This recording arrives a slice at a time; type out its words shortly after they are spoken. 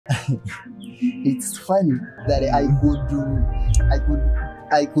it's funny that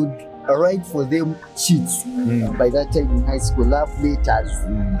I could write for them cheats by that time in high school, love letters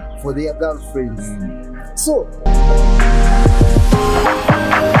for their girlfriends. So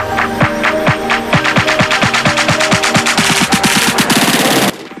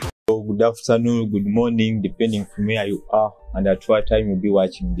good afternoon, good morning, depending from where you are and at what time you'll be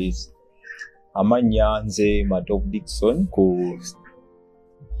watching this. Amanya nze Matop Dixon ku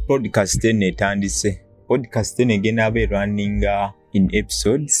podcast netandise. Podcast egenda be running in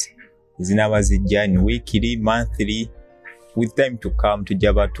episodes. Zinaba zijja in weekly, monthly, with time to come to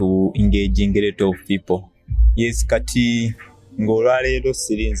jaba to engaging a lot of people. Yes, kati ngolwaleero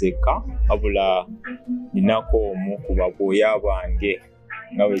sirinzeka abula ninako omu ku baboya bange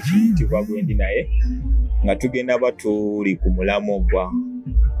nga wekiyitibwa gwendi naye nga tugenda batuli ku mulamu gwa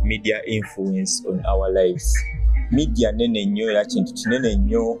media influence on our lives. Media nene nnyo era kintu kinene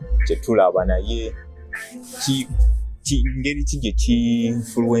nnyo kye tulaba naye ngeri ki gye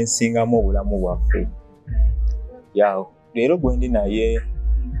ki-influencingamu obulamu bwaffe. Leero gwendi naye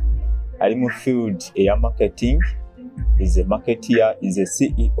ali mu field eya marketing, is a marketeer, is a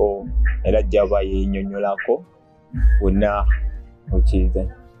CEO, era jaba yennyonnyolako wonna okize.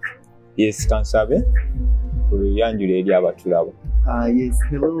 Yes, kansabe oluyanjula eri abatulaba. Yes,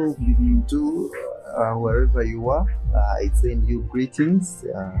 hello, good evening to wherever you are. I send you greetings,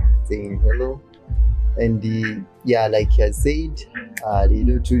 saying hello. And yeah, like I said,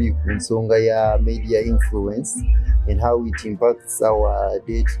 leero tuli ku nsonga ya media influence and how it impacts our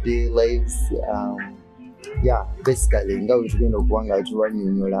day-to-day lives. Yeah, basically, nga tugenda okuba nga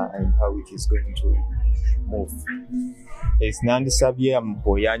tubannyonnyola and how it is going to move. Nandisabye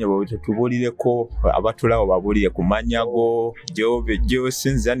mpoyanyo bwe tubuulireko abatulaba babuulire ku mannya go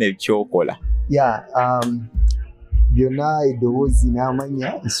gy'osinza n'ekyokola. Yeah, byonna eddoboozi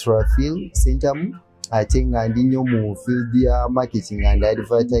n'amanya Israfil Sentamu ate nga ndi nnyo mu field ya marketing and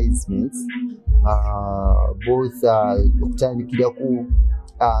advertisements, both okutandikira ku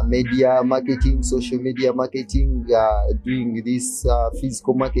media marketing, social media marketing, doing this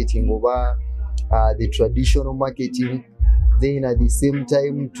physical marketing over the traditional marketing, then at the same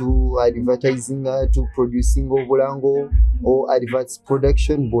time to advertising, to producing obulango or adverts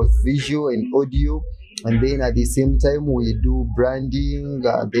production, both visual and audio. And then at the same time we do branding,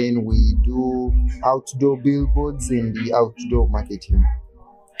 then we do outdoor billboards and the outdoor marketing.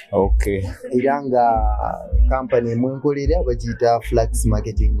 Okay. Iranga company mwenkolera bagita Flax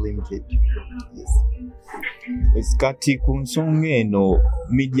Marketing Limited. Yes. Kati ku nsonga eno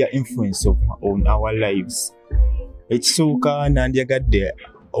media influence on our lives. Ekisooka nandyagadde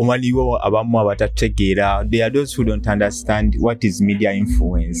omaliwo abamu abatategeera. There are those who don't understand what is media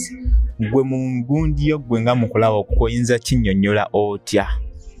influence. Gwe mu ngundi yo gwe nga mukulaba okukoyinza kinnyonnyola otya?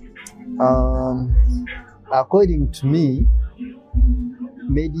 According to me,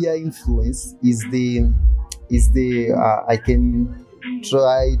 media influence is the I can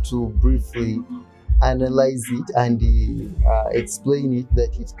try to briefly analyze it and explain it,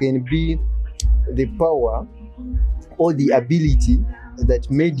 that it can be the power or the ability that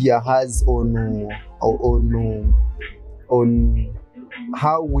media has on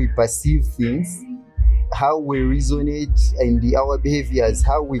how we perceive things, how we resonate, and our behaviors,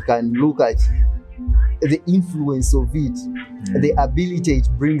 how we can look at the influence of it, the ability it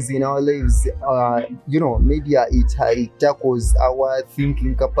brings in our lives. Media, it tackles our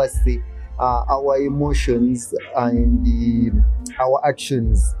thinking capacity, our emotions, and our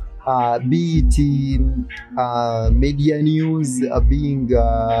actions, be it in media news, being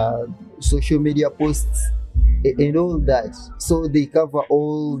social media posts, and all that. So they cover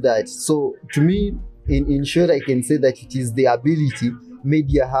all that. So to me, in short, I can say that it is the ability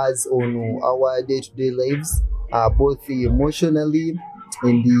media has on our day-to-day lives, both emotionally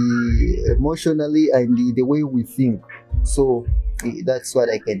and the way we think. So that's what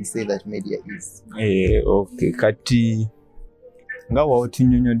I can say that media is. Okay, kati nga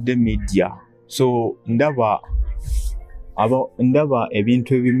waotinnyonnyodde media. So ndaba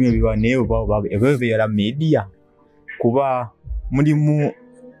ebintu ebimu ebiba naye ebyo byala media kuba mulimu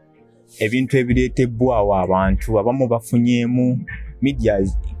ebintu ebireetebbwawo abantu abamu bafunyemu media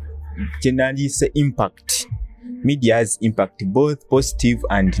kyenandiyise impact. Media has impact, both positive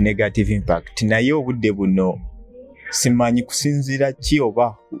and negative impact. Naye obudde buno simanyi kusinzira ki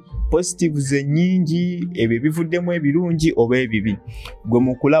oba positives ennyingi ebyo bivuddemu ebirungi oba ebibi. Gwe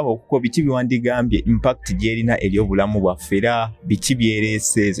mu kulaba okuko biki biwandigambye impact gyerina eri obulamu bwaffe era biki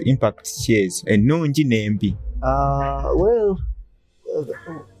byereese ezo impact ki ezo ennungi n'embi? Well,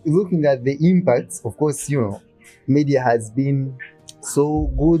 looking at the impacts, of course, media has been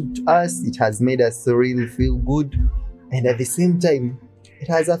so good to us. It has made us really feel good, and at the same time it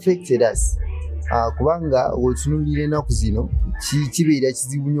has affected us. Kubanga otunulira ennaku zino kibeera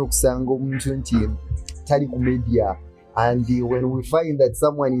kizibu nnyo okusanga omuntu nti tali ku media, and when we find that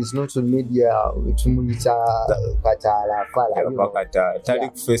someone is not on media tumuyita kataala fala, tali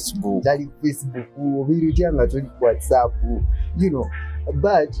ku Facebook obeera otya nga toli ku WhatsApp,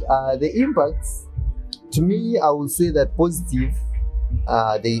 but the impacts, to me, I would say that positive,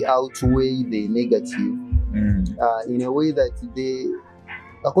 they outweigh the negative in a way that they,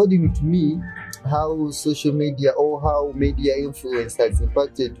 according to me, how social media or how media influence has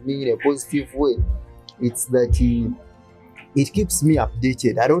impacted me in a positive way, it's that it keeps me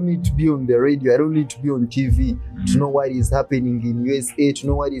updated. I don't need to be on the radio, I don't need to be on TV to know what is happening in USA, to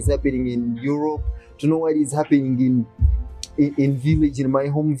know what is happening in Europe, to know what is happening in village, in my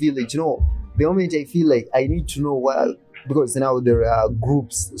home village. The moment I feel like I need to know what, because now there are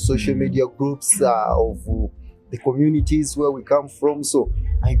groups, social media groups of the communities where we come from. So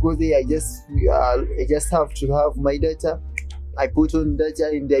I go there, I just have to have my data. I put on data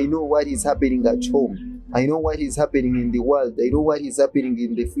and I know what is happening at home. I know what is happening in the world. I know what is happening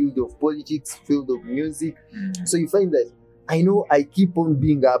in the field of politics, field of music. So you find that I know I keep on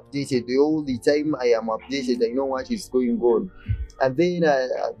being updated. All the time I am updated. I know what is going on. And then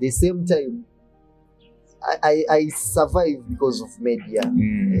at the same time, I survive because of media.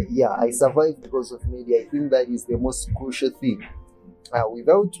 I survive because of media. I think that is the most crucial thing.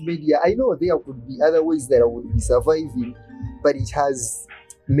 Without media, I know there could be other ways that I would be surviving, but it has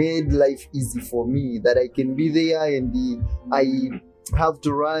made life easy for me, that I can be there and I have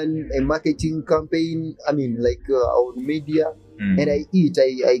to run a marketing campaign, on media, and I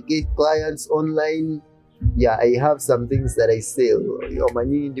get clients online. I have some things that I sell.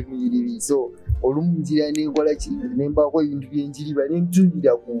 So olumuzira nenkola ki nembako ebintu byenjiriba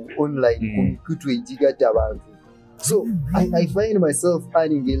nentundira ku online ku mikutu egigatta abantu. So I find myself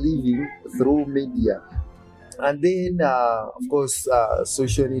earning a living through media. And then of course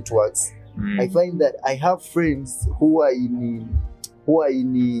social networks. I find that I have friends who are in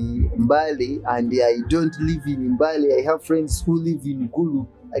Mbale and I don't live in Mbale. I have friends who live in Gulu.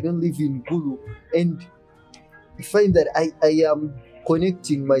 I don't live in Gulu. And I find that I am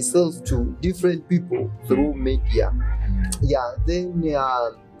connecting myself to different people through media. Then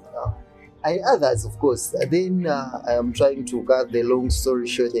others, of course. Then I am trying to cut the long story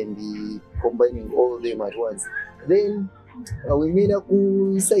short and be combining all of them at once. Then we made a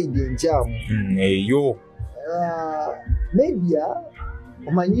cool side in jam. Media,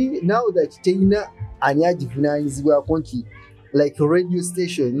 now that China and Yajivina country, like a radio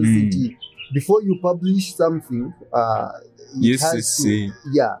station, isn't it? Before you publish something, it has to,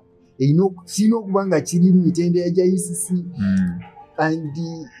 sino kubanga chiri mitende ya UCC, and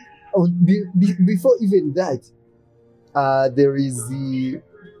before even that, there is the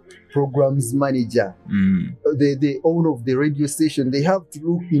programs manager, the owner of the radio station. They have to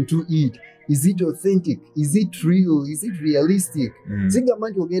look into it. Is it authentic? Is it real? Is it realistic? And think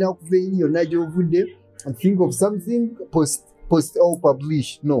of something, post or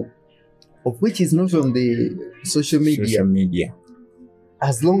publish. No. Of which is not on the social media.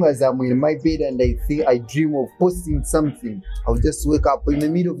 As long as I'm in my bed and I think I dream of posting something, I'll just wake up in the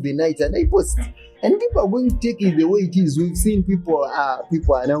middle of the night and I post. And people are going to take it the way it is. We've seen people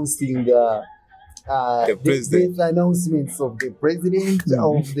announcing the death announcements of the president,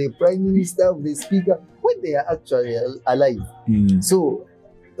 of the prime minister, of the speaker, when they are actually alive. So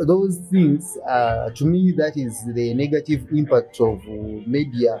those things, to me, that is the negative impact of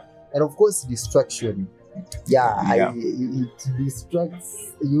media. And of course, distraction. It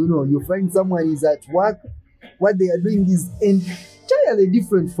distracts. You find someone is at work, what they are doing is entirely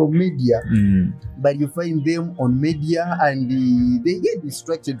different from media, but you find them on media and they get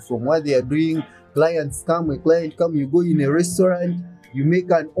distracted from what they are doing. A client come, you go in a restaurant, you make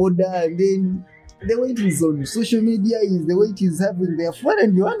an order, and then the wait is on social media, is the wait is having their fun,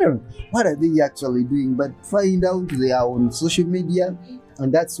 and you wonder what are they actually doing, but find out they are on social media.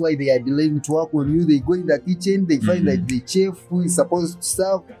 And that's why they are delaying to work on you. They go in the kitchen, they find that the chef who is supposed to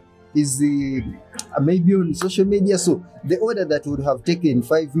serve is maybe on social media. So the order that would have taken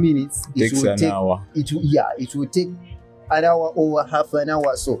 5 minutes, it will take an hour or half an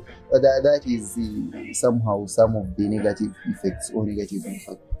hour. So that is somehow some of the negative effects or negative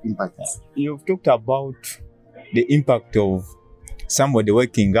impacts. You've talked about the impact of somebody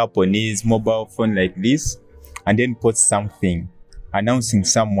waking up on his mobile phone like this and then post something announcing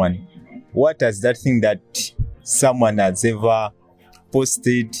someone. What is that thing that someone has ever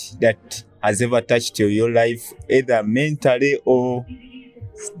posted that has ever touched your life, either mentally or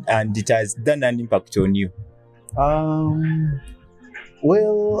and it has done an impact on you?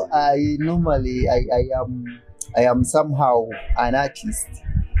 Well, I normally I am somehow an artist,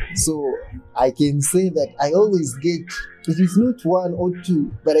 so I can say that I always get, it is not one or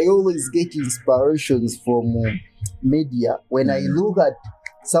two, but I always get inspirations from media. When I look at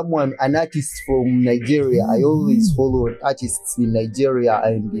someone, an artist from Nigeria, I always follow artists in Nigeria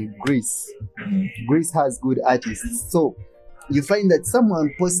and in Greece. Greece has good artists, so you find that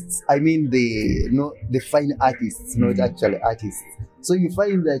someone posts, I mean the fine artists, not actually artists. So you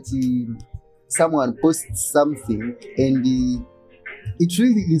find that someone posts something and it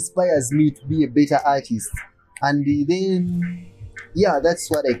really inspires me to be a better artist. And then, yeah, that's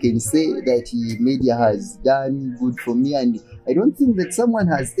what I can say, that media has done good for me. And I don't think that someone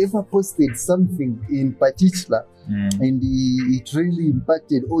has ever posted something in particular and it really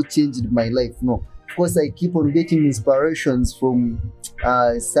impacted or changed my life. No. Of course, I keep on getting inspirations from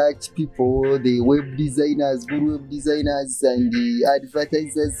such people, the web designers, good web designers, and the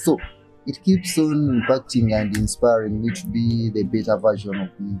advertisers. So it keeps on impacting and inspiring me to be the better version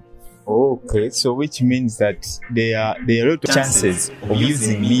of me. Okay, so which means that there are a lot of chances of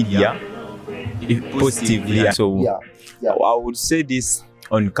using media positively. So Yeah. I would say this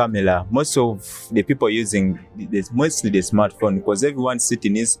on camera. Most of the people using this, mostly the smartphone, because everyone's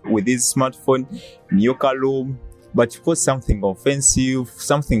sitting with his smartphone in your room, but you post something offensive,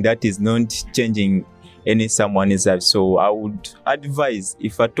 something that is not changing someone's life. So I would advise,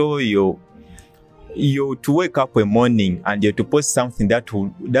 if at all you to wake up a morning and you to post something that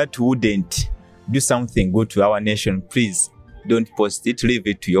wouldn't do something good to our nation, please don't post it. Leave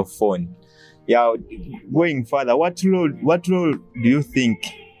it to your phone. Yeah, going further, what role do you think,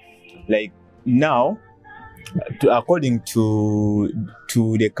 like now, according to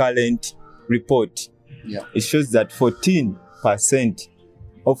the current report, it shows that 14%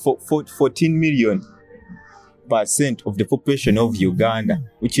 of 14 million % of the population of Uganda,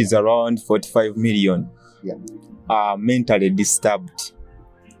 which is around 45 million, are mentally disturbed.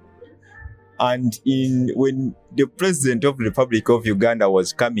 And when the president of the Republic of Uganda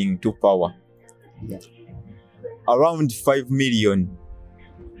was coming to power, around 5 million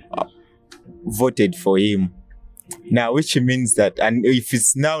voted for him. Now, which means that, and if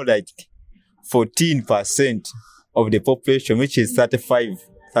it's now like 14% of the population, which is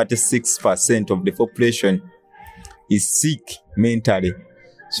 36% of the population, is sick mentally.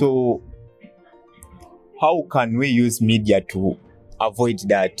 So how can we use media to avoid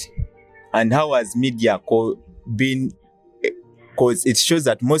that? And how has media been, because it shows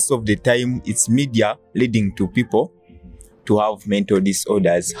that most of the time it's media leading to people to have mental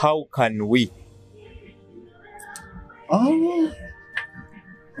disorders. How can we?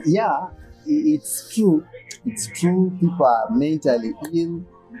 Yeah, it's true. It's true. People are mentally ill.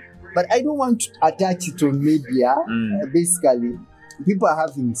 But I don't want to attach it to media. Basically, people are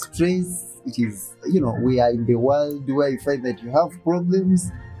having stress. It is, we are in the world where you find that you have problems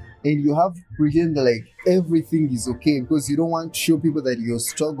and you have to pretend like everything is okay because you don't want to show people that you're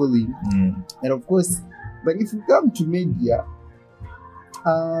struggling. And of course, but if you come to media,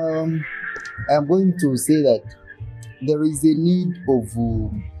 I'm going to say that there is a need of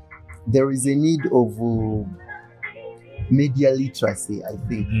media literacy, I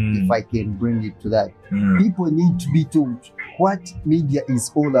think, if I can bring it to that. People need to be told what media is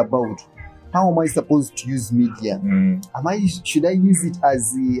all about. How am I supposed to use media? Should I use it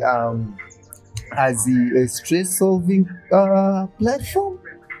as a stress-solving platform?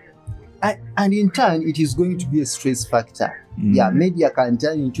 And in turn, it is going to be a stress factor. Media can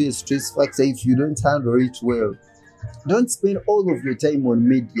turn into a stress factor if you don't handle it well. Don't spend all of your time on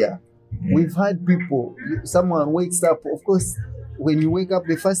media. We've had people, someone wakes up, of course, when you wake up,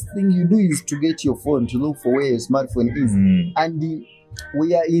 the first thing you do is to get your phone to look for where your smartphone is. And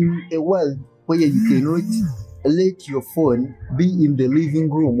we are in a world where you cannot let your phone be in the living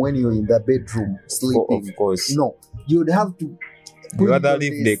room when you're in the bedroom sleeping. Of course. No, you'd have to you'd rather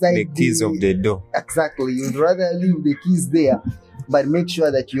leave the keys of the door. Exactly. You'd rather leave the keys there, but make sure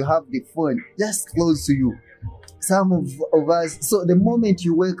that you have the phone just close to you. Some of us, so the moment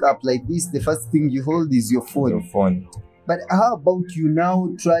you wake up like this, the first thing you hold is your phone. But how about you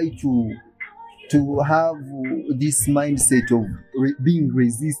now try to have this mindset of being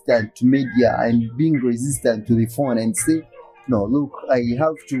resistant to media and being resistant to the phone and say, no, look, I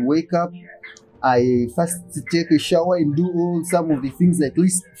have to wake up, I first take a shower and do some of the things at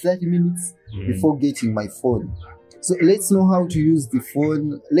least 30 minutes before getting my phone. So let's know how to use the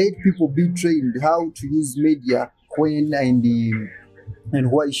phone. Let people be trained how to use media when and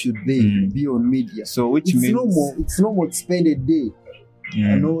and why should they be on media? So which It's means normal. It's normal to spend a day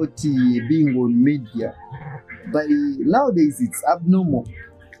not being on media, but nowadays it's abnormal.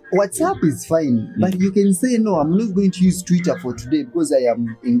 WhatsApp is fine, but you can say no. I'm not going to use Twitter for today because I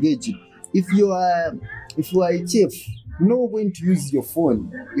am engaged. If you are a chef, know when to use your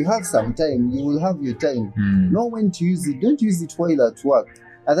phone. You have some time. You will have your time. Know when to use it. Don't use it while at work.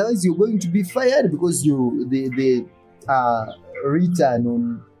 Otherwise, you're going to be fired because the return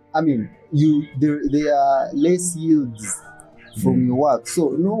on. I mean, there are less yields from your work.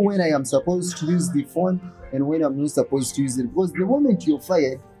 So know when I am supposed to use the phone and when I'm not supposed to use it. Because the moment you're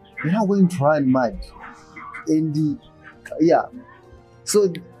fired, you're not going to run mad. And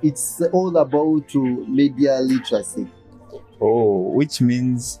so it's all about media literacy. Oh, which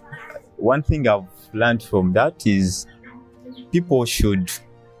means one thing I've learned from that is people should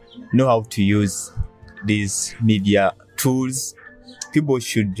know how to use these media tools. People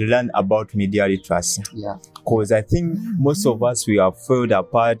should learn about media literacy. Yeah. Because I think most of us, we have failed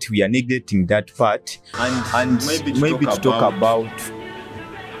apart. We are neglecting that part. And maybe to talk about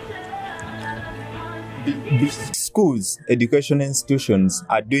the schools, education institutions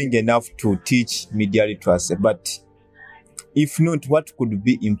are doing enough to teach media literacy. But if not, what could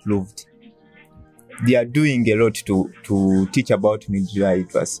be improved? They are doing a lot to teach about media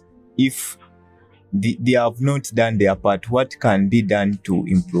literacy. If they have not done their part, what can be done to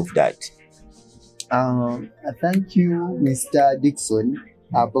improve that? Thank you, Mr. Dixon,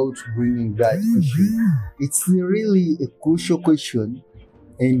 about bringing that question. It's really a crucial question,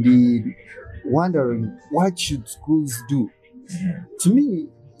 and wondering what should schools do. To me,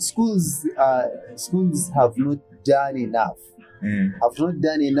 schools have not done enough. Have not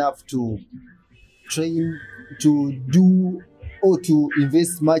done enough to train, to do, or to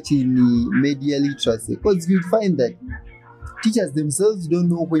invest much in media literacy. Because you find that teachers themselves don't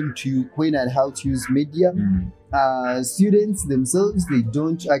know when and how to use media. Students themselves, they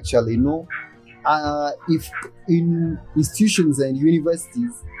don't actually know. If in institutions and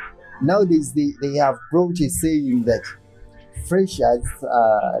universities, nowadays they have brought a saying that freshers,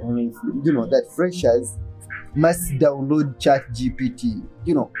 I don't know if you know that freshers must download ChatGPT.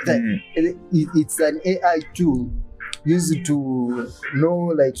 You know that it's an AI tool used to know,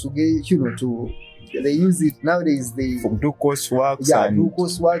 like, to get, they use it nowadays. They do coursework. Do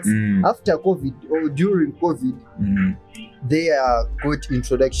coursework. After COVID or during COVID, they got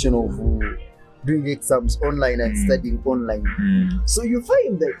introduction of doing exams online and studying online. So you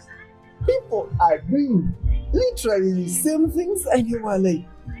find that people are doing literally the same things, and you are like,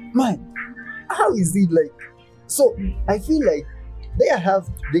 man, how is it like? So I feel like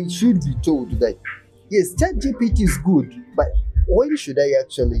they should be told that yes, ChatGPT is good, but when should I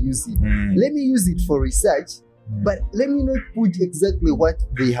actually use it? Let me use it for research, but let me not put exactly what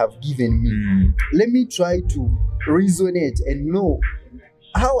they have given me. Let me try to resonate and know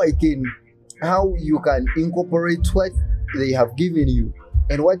how you can incorporate what they have given you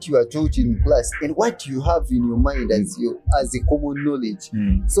and what you are taught in class and what you have in your mind as a common knowledge.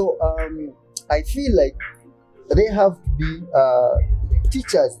 So I feel like they have to be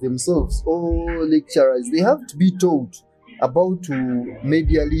teachers themselves or lecturers. They have to be taught about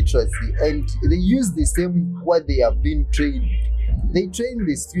media literacy, and they use the same what they have been trained. They train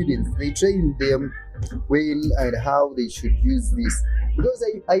the students, they train them when and how they should use this. Because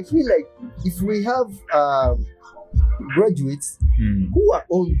I feel like if we have graduates who are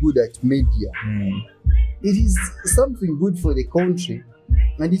all good at media, it is something good for the country,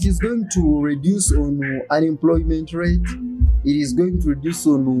 and it is going to reduce on unemployment rate. It is going to reduce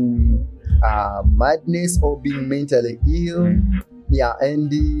on madness or being mentally ill.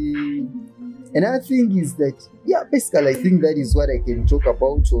 And another thing is that, basically I think that is what I can talk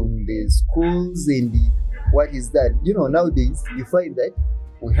about on the schools and what is that. Nowadays you find that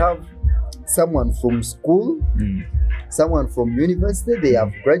we have someone from school, someone from university, they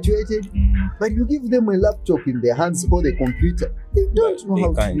have graduated, but you give them a laptop in their hands or the computer, they don't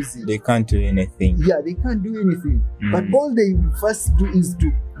know how to use it. They can't do anything. They can't do anything. But all they first do is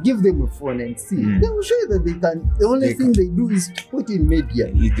to give them a phone and see. They will show you that they can. The only thing they do is put in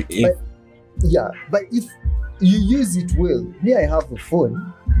media. But if you use it well, here I have a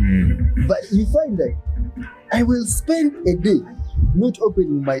phone, but you find that I will spend a day not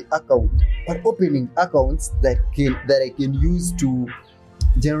opening my account, but opening accounts that I can use to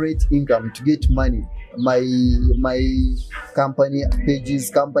generate income, to get money. My company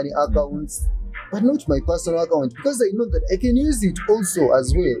pages, company accounts, but not my personal account, because I know that I can use it also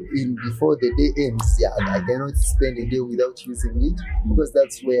as well before the day ends. I cannot spend a day without using it, because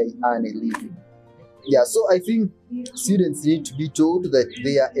that's where I earn a living. Yeah, so I think students need to be told that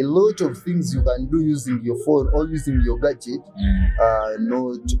there are a lot of things you can do using your phone or using your gadget,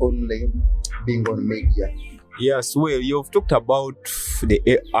 not only being on media. Yes, well, you've talked about the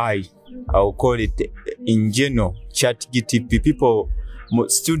AI. I'll call it in general, ChatGPT.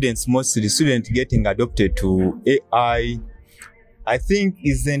 Students, mostly students getting adopted to AI. I think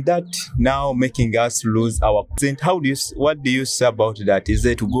isn't that now making us lose our percent? What do you say about that? Is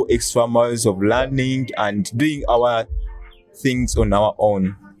it to go extra miles of learning and doing our things on our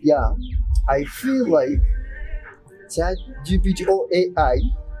own? Yeah, I feel like ChatGPT or AI,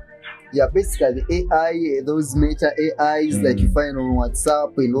 yeah, basically AI, those meta AIs that you find on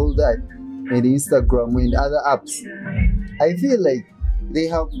WhatsApp and all that, and Instagram and other apps, I feel like they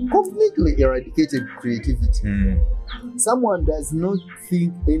have completely eradicated creativity. Someone does not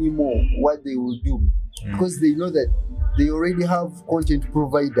think anymore what they will do because they know that they already have content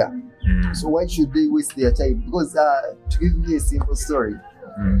provider. So why should they waste their time? Because to give you a simple story,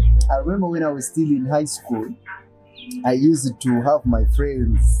 I remember when I was still in high school, I used to have my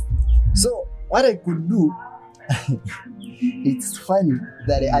friends. So what I could do, it's funny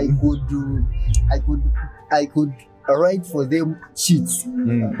that I could write for them cheats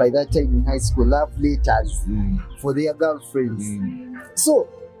by that time in high school, love letters for their girlfriends. So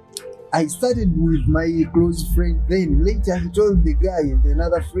I started with my close friend. Then later he told the guy and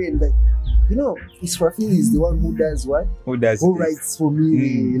another friend that, you know, Israfil is the one who does what? Who writes for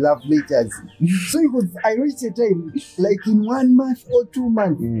me love letters. So I reached a time, like in 1 month or 2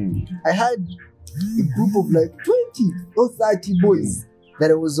 months, I had a group of like 20 or 30 boys that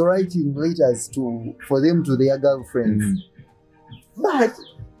I was writing letters for them to their girlfriends. But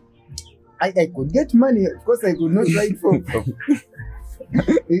I could get money. Of course, I could not write for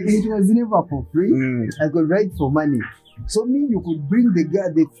it was never for free. I could write for money. So you could bring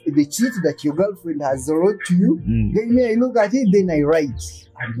the cheat that your girlfriend has wrote to you. Then I look at it, then I write.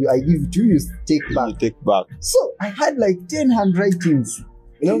 And I give it to you, take back. You take back. So I had like 10 handwritings.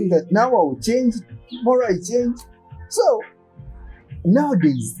 You know that now I will change, tomorrow I change. So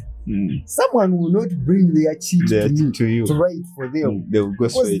nowadays, someone will not bring their cheat to you to write for them. They will go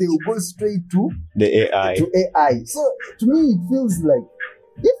straight. They will go straight to the AI. So to me, it feels like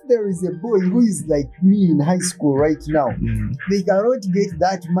if there is a boy who is like me in high school right now, they cannot get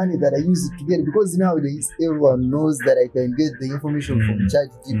that money that I used to get, because nowadays everyone knows that I can get the information from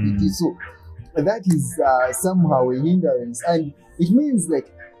ChatGPT. So that is somehow a hindrance, and it means like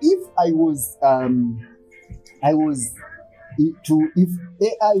if if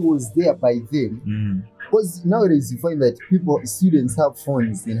AI was there by then, because nowadays you find that students have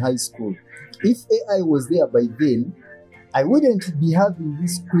phones in high school. If AI was there by then, I wouldn't be having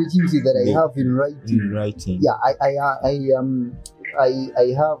this creativity that I have in writing. Yeah,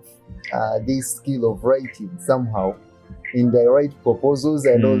 I have this skill of writing somehow, and I write proposals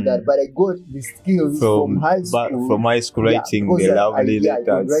and all that. But I got the skills from high school. From high school, writing the lovely letters.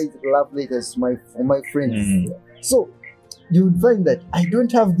 I could write love letters for my friends. So you would find that I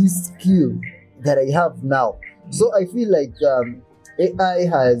don't have this skill that I have now. So I feel like AI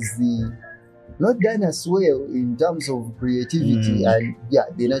has not done as well in terms of creativity and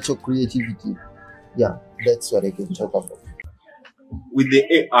the natural creativity. Yeah, that's what I can talk about. With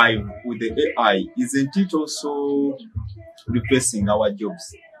the AI, isn't it also replacing our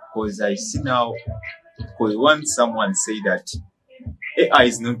jobs? Because I see now, because once someone say that AI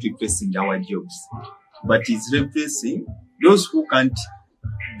is not replacing our jobs, but it's replacing those who can't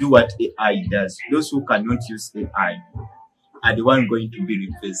do what AI does. Those who cannot use AI are the one going to be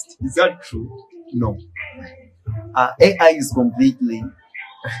replaced. Is that true? No. AI is completely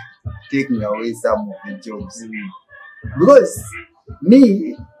taking away some of the jobs. Because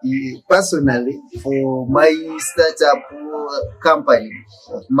me, personally, for my startup company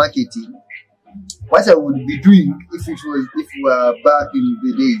of marketing, what I would be doing if we were back in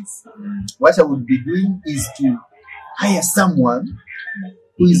the days, what I would be doing is to hire someone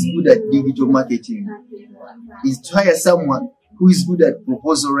who is good at digital marketing, is to hire someone who is good at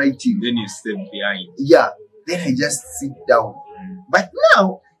proposal writing. Then you step behind. Yeah, then I just sit down. But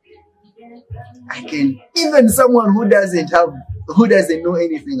now, I can, even someone who doesn't know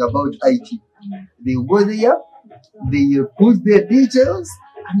anything about IT, they go there, they put their details,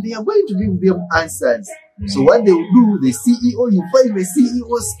 and they are going to give them answers. So what they will do, the CEO, you find the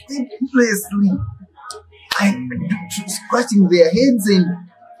CEO sleeplessly scratching their heads and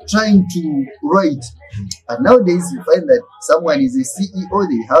trying to write. And nowadays you find that someone is a CEO,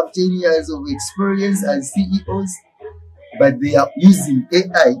 they have 10 years of experience as CEOs, but they are using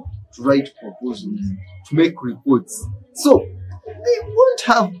AI to write proposals, to make reports. So they won't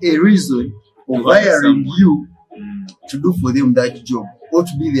have a reason of hiring you to do for them that job, or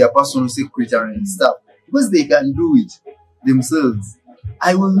to be their personal secretary and stuff, because they can do it themselves.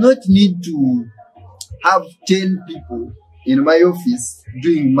 I will not need to have 10 people in my office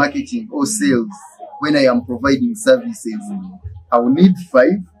doing marketing or sales when I am providing services. I will need 5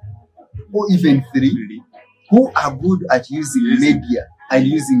 or even 3 who are good at using media and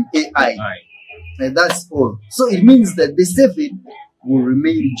using AI. And that's all. So it means that the 7 will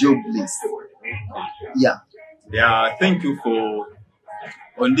remain jobless. Yeah. Yeah, thank you for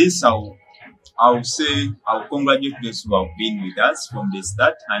on this. I'll say I'll congratulate those who have been with us from the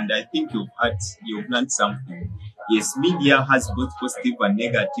start, and I think you've learned something. Yes, media has both positive and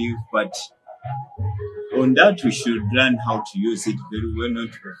negative, but on that we should learn how to use it very well,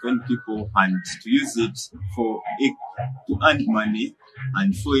 not to offend people, and to use it to earn money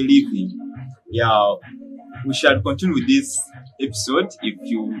and for a living. Yeah, we shall continue with this episode. If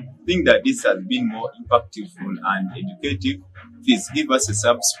you think that this has been more impactful and educative, please give us a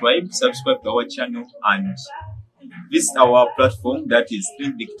subscribe to our channel, and visit our platform, that is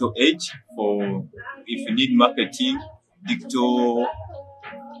Think Digital Edge, for if you need marketing, digital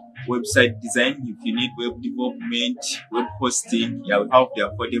website design, if you need web development, web hosting. Yeah, we have the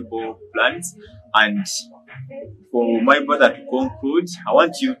affordable plans. And for my brother to conclude, I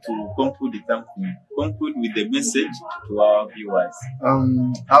want you to conclude with the message to our viewers.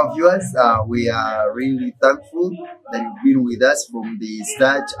 Our viewers, we are really thankful that you've been with us from the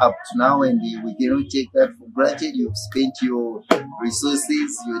start up to now, and we cannot take that for granted. You've spent your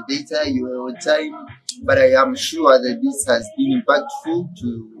resources, your data, your time, but I am sure that this has been impactful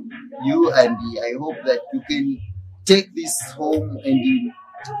to you, and I hope that you can take this home and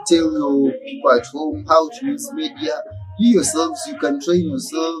tell your people at home how to use media. You yourselves, you can train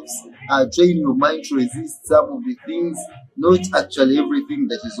yourselves, train your mind to resist some of the things. Not actually everything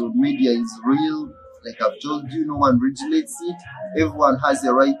that is on media is real. Like I've told you, no one regulates it. Everyone has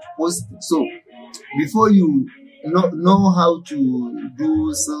the right to post. So before you know how to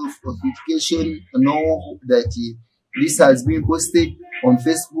do self-authentication, know that this has been posted on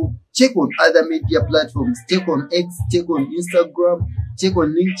Facebook, check on other media platforms, check on X, check on Instagram, check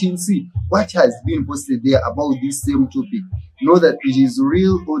on LinkedIn, see what has been posted there about this same topic. Know that it is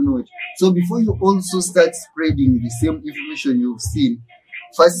real or not. So before you also start spreading the same information you've seen,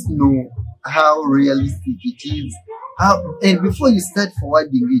 first know how realistic it is. And before you start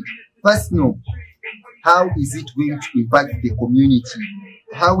forwarding it, first know how is it going to impact the community?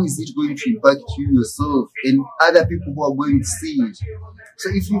 How is it going to impact you yourself and other people who are going to see it? So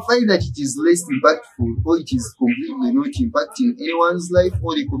if you find that it is less impactful, or it is completely not impacting anyone's life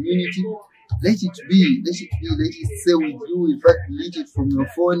or the community, let it be. Let it stay with you. In fact, delete it from your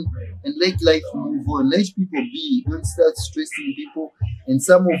phone and let life move on. Let people be. Don't start stressing people. And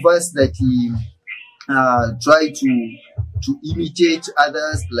some of us that try to imitate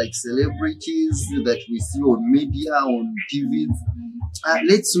others, like celebrities that we see on media, on TVs.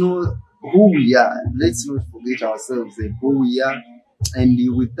 Let's know who we are. Let's not forget ourselves and who we are. And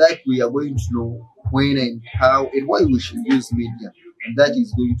with that, we are going to know when and how and why we should use media. And that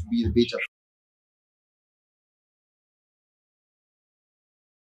is going to be the better